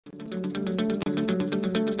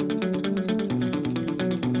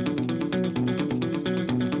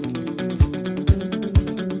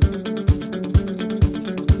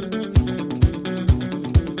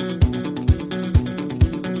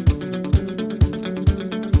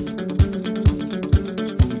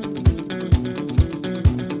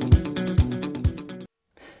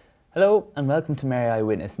Hello and welcome to Mary I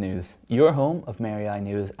Witness News, your home of Mary I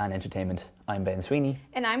News and Entertainment. I'm Ben Sweeney.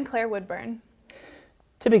 And I'm Claire Woodburn.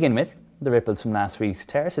 To begin with, the ripples from last week's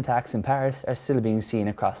terrorist attacks in Paris are still being seen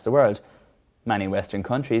across the world. Many Western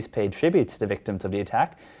countries paid tribute to the victims of the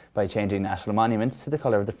attack by changing national monuments to the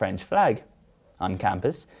colour of the French flag. On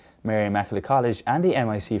campus, Mary Immaculate College and the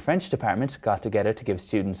MIC French department got together to give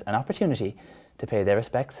students an opportunity to pay their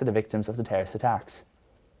respects to the victims of the terrorist attacks.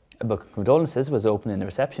 A book of condolences was opened in the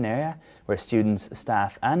reception area where students,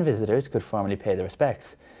 staff and visitors could formally pay their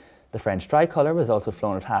respects. The French tricolour was also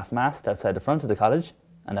flown at half-mast outside the front of the college,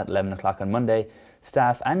 and at 11 o'clock on Monday,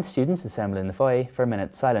 staff and students assembled in the foyer for a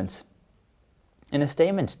minute's silence. In a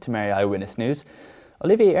statement to Mary I Witness News,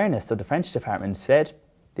 Olivier Ernest of the French department said,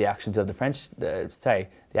 the actions of the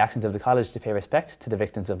college to pay respect to the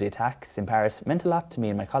victims of the attacks in Paris meant a lot to me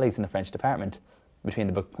and my colleagues in the French department. Between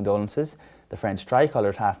the book of condolences, the French tricolour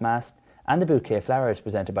at half-mast and the bouquet of flowers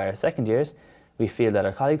presented by our second years, we feel that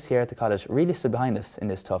our colleagues here at the college really stood behind us in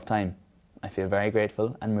this tough time. I feel very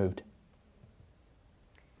grateful and moved.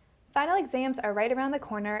 Final exams are right around the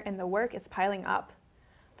corner and the work is piling up.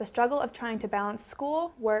 The struggle of trying to balance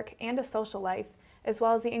school, work, and a social life, as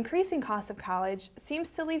well as the increasing cost of college,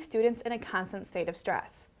 seems to leave students in a constant state of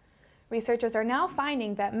stress. Researchers are now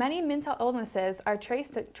finding that many mental illnesses are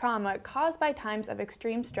traced to trauma caused by times of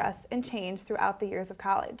extreme stress and change throughout the years of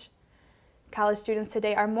college. College students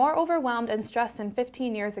today are more overwhelmed and stressed than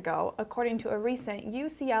 15 years ago, according to a recent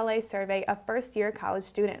UCLA survey of first-year college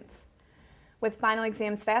students. With final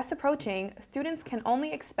exams fast approaching, students can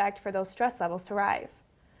only expect for those stress levels to rise.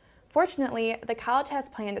 Fortunately, the college has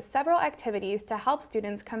planned several activities to help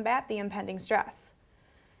students combat the impending stress.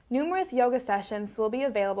 Numerous yoga sessions will be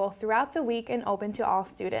available throughout the week and open to all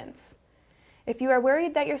students. If you are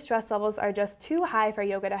worried that your stress levels are just too high for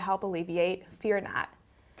yoga to help alleviate, fear not.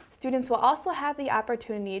 Students will also have the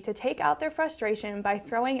opportunity to take out their frustration by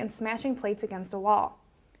throwing and smashing plates against a wall.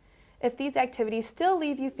 If these activities still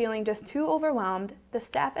leave you feeling just too overwhelmed, the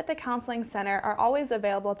staff at the Counseling Center are always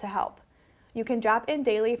available to help. You can drop in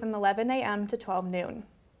daily from 11 a.m. to 12 noon.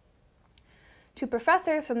 Two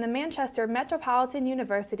professors from the Manchester Metropolitan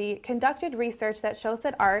University conducted research that shows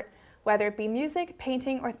that art, whether it be music,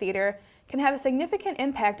 painting, or theater, can have a significant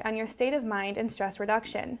impact on your state of mind and stress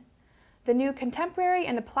reduction. The new Contemporary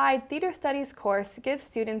and Applied Theater Studies course gives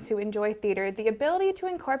students who enjoy theater the ability to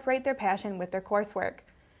incorporate their passion with their coursework.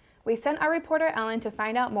 We sent our reporter Ellen to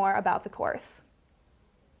find out more about the course.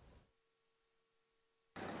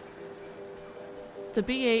 The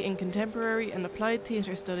BA in Contemporary and Applied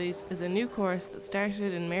Theatre Studies is a new course that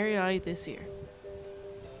started in Mary I this year.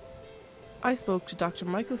 I spoke to Dr.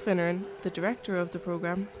 Michael Finneran, the director of the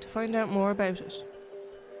programme, to find out more about it.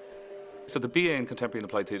 So the BA in Contemporary and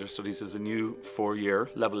Applied Theatre Studies is a new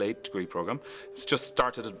 4-year Level 8 degree programme. It's just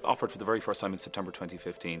started, offered for the very first time in September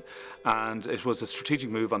 2015, and it was a strategic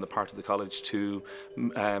move on the part of the college to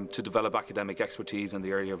develop academic expertise in the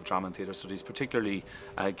area of drama and theatre studies, particularly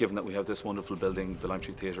given that we have this wonderful building, the Lime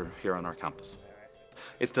Tree Theatre, here on our campus.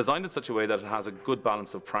 It's designed in such a way that it has a good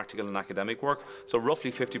balance of practical and academic work. So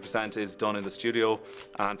roughly 50% is done in the studio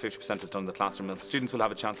and 50% is done in the classroom. And students will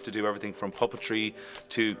have a chance to do everything from puppetry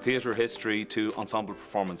to theatre history to ensemble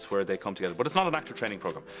performance, where they come together. But it's not an actor training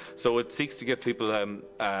programme. So it seeks to give people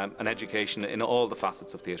an education in all the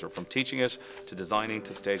facets of theatre, from teaching it to designing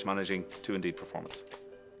to stage managing to indeed performance.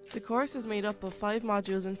 The course is made up of 5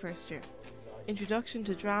 modules in first year: Introduction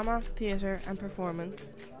to Drama, Theatre and Performance,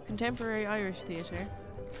 Contemporary Irish Theatre,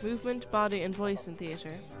 Movement, Body and Voice in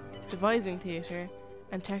Theatre, Devising Theatre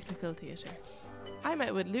and Technical Theatre. I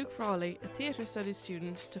met with Luke Frawley, a theatre studies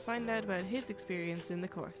student, to find out about his experience in the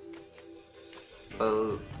course.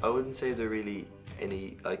 Well, I wouldn't say they're really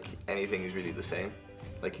anything is really the same.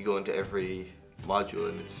 Like, you go into every module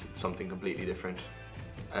and it's something completely different,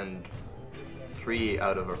 and 3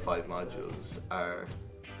 out of our 5 modules are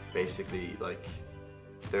basically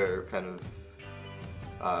they're kind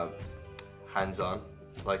of hands-on.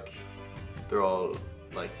 Like, they're all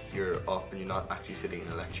you're up and you're not actually sitting in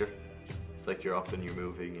a lecture. It's like you're up and you're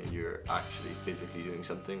moving and you're actually physically doing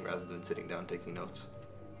something rather than sitting down taking notes.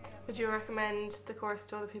 Would you recommend the course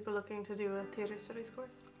to other people looking to do a theatre studies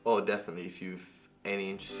course? Oh, definitely. If you've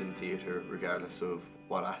any interest in theatre, regardless of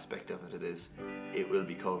what aspect of it is, it will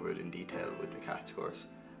be covered in detail with the CATS course,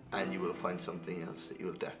 and you will find something else that you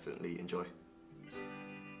will definitely enjoy.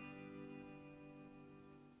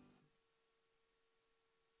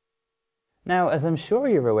 Now, as I'm sure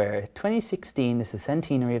you're aware, 2016 is the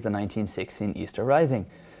centenary of the 1916 Easter Rising,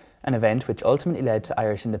 an event which ultimately led to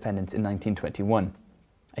Irish independence in 1921.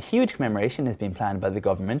 A huge commemoration has been planned by the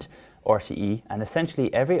government, RTE and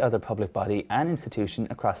essentially every other public body and institution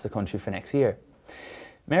across the country for next year.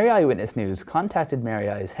 Mary Eyewitness News contacted Mary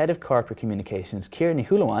Eye's Head of Corporate Communications, Kieran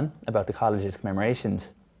Hulawan, about the college's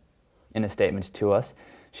commemorations. In a statement to us,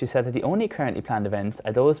 she said that the only currently planned events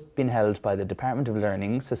are those being held by the Department of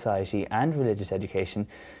Learning, Society and Religious Education,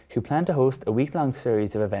 who plan to host a week-long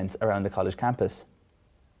series of events around the college campus.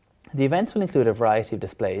 The events will include a variety of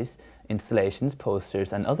displays, installations,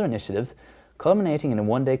 posters and other initiatives, culminating in a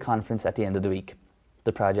one-day conference at the end of the week.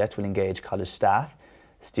 The project will engage college staff,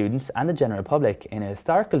 students and the general public in a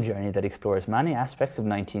historical journey that explores many aspects of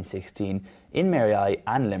 1916 in Mary Eye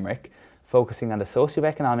and Limerick, focusing on the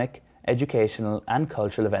socio-economic, educational and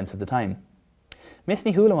cultural events of the time. Ms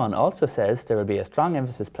Hulawan also says there will be a strong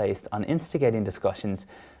emphasis placed on instigating discussions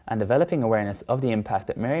and developing awareness of the impact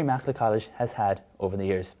that Mary Immaculate College has had over the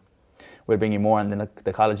years. We'll bring you more on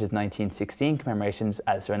the college's 1916 commemorations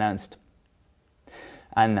as they're announced.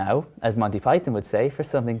 And now, as Monty Python would say, for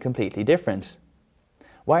something completely different.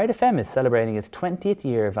 Wired FM is celebrating its 20th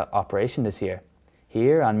year of operation this year.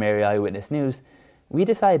 Here on Mary Eyewitness News, we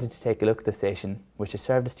decided to take a look at the station, which has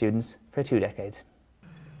served the students for 2 decades.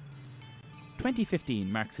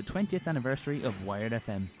 2015 marks the 20th anniversary of Wired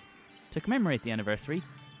FM. To commemorate the anniversary,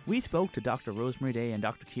 we spoke to Dr. Rosemary Day and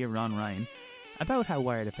Dr. Kieran Ryan about how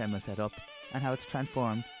Wired FM was set up and how it's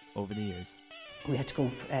transformed over the years. We had to go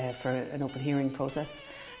for an open hearing process,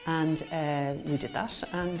 and we did that,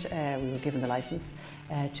 and we were given the licence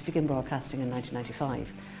to begin broadcasting in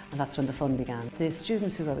 1995, and that's when the fun began. The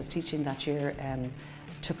students who I was teaching that year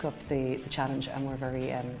took up the challenge and were very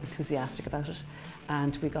enthusiastic about it,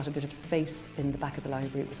 and we got a bit of space in the back of the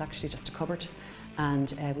library. It was actually just a cupboard,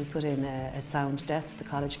 and we put in a sound desk. The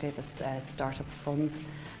college gave us start-up funds,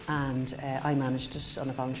 and I managed it on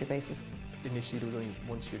a voluntary basis. Initially there was only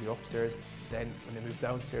one studio upstairs, then when they moved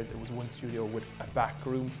downstairs it was one studio with a back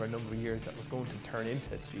room for a number of years that was going to turn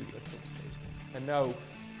into a studio at some stage. And now,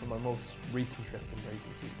 from our most recent trip in there, you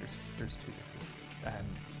can see there's two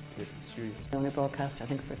different studios. We only broadcast, I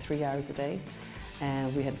think, for 3 hours a day.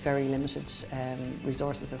 We had very limited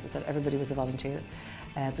resources, as I said. Everybody was a volunteer.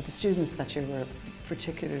 But the students that year were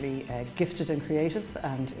particularly gifted and creative,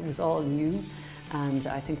 and it was all new. And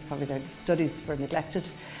I think probably their studies were neglected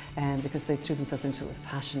because they threw themselves into it with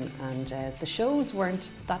passion. And the shows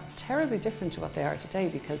weren't that terribly different to what they are today,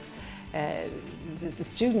 because the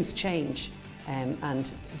students change,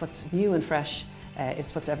 and what's new and fresh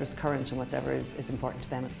is whatever's current and whatever is important to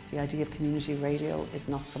them. The idea of community radio is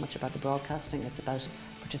not so much about the broadcasting, it's about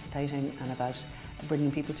participating and about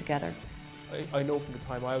bringing people together. I know from the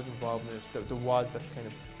time I was involved in it that there was that kind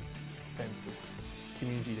of sense of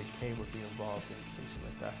community that came with being involved in a station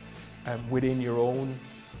like that. Within your own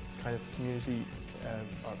kind of community,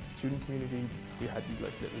 or student community, we had these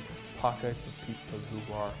like little pockets of people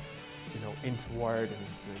who are, into Wired and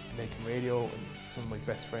into making radio, and some of my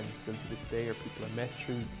best friends still to this day are people I met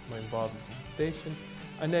through my involvement in the station.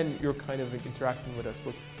 And then you're kind of interacting with, I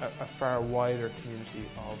suppose, a far wider community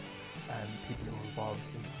of people who are involved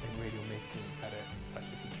in radio making at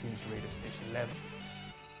a community radio station level.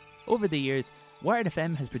 Over the years, Wired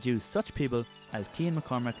FM has produced such people as Cian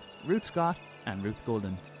McCormack, Ruth Scott and Ruth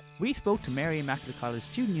Golden. We spoke to Mary Immaculate College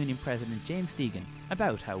Student Union President James Deegan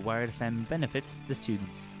about how Wired FM benefits the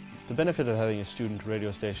students. The benefit of having a student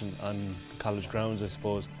radio station on the college grounds, I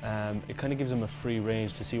suppose, it kind of gives them a free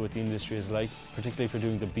range to see what the industry is like, particularly if you're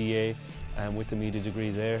doing the BA with the media degree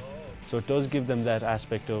there. So it does give them that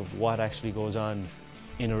aspect of what actually goes on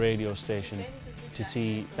in a radio station, to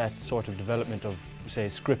see that sort of development of, say,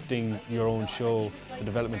 scripting your own show, the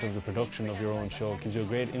development of the production of your own show. It gives you a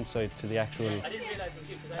great insight to the actual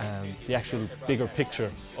bigger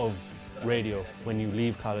picture of radio when you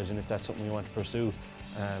leave college, and if that's something you want to pursue.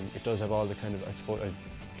 It does have all the kind of, I suppose,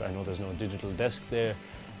 I know there's no digital desk there,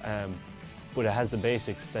 but it has the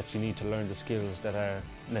basics that you need to learn the skills that are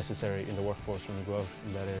necessary in the workforce when you go out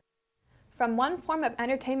in that area. From one form of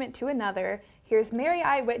entertainment to another, here's Mary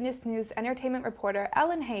Eyewitness News entertainment reporter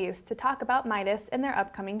Ellen Hayes to talk about Midas and their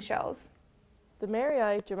upcoming shows. The Mary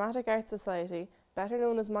Eye Dramatic Arts Society, better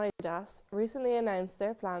known as Midas, recently announced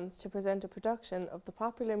their plans to present a production of the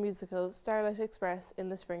popular musical Starlight Express in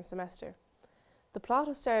the spring semester. The plot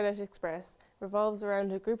of Starlight Express revolves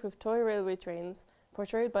around a group of toy railway trains,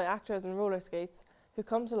 portrayed by actors on roller skates, who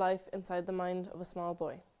come to life inside the mind of a small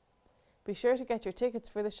boy. Be sure to get your tickets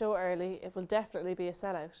for the show early, it will definitely be a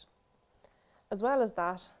sellout. As well as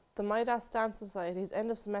that, the Midas Dance Society's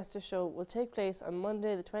end of semester show will take place on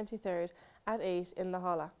Monday the 23rd at 8 in the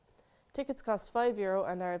Holla. Tickets cost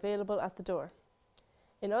 €5 and are available at the door.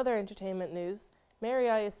 In other entertainment news,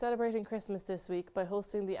 Mary I is celebrating Christmas this week by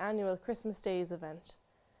hosting the annual Christmas Days event.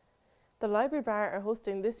 The Library Bar are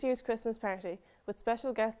hosting this year's Christmas party with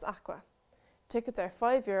special guests Aqua. Tickets are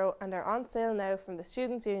 €5 and are on sale now from the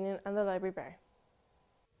Students' Union and the Library Bar.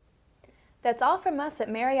 That's all from us at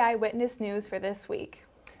Mary I Witness News for this week.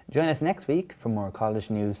 Join us next week for more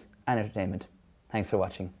college news and entertainment. Thanks for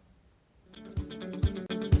watching.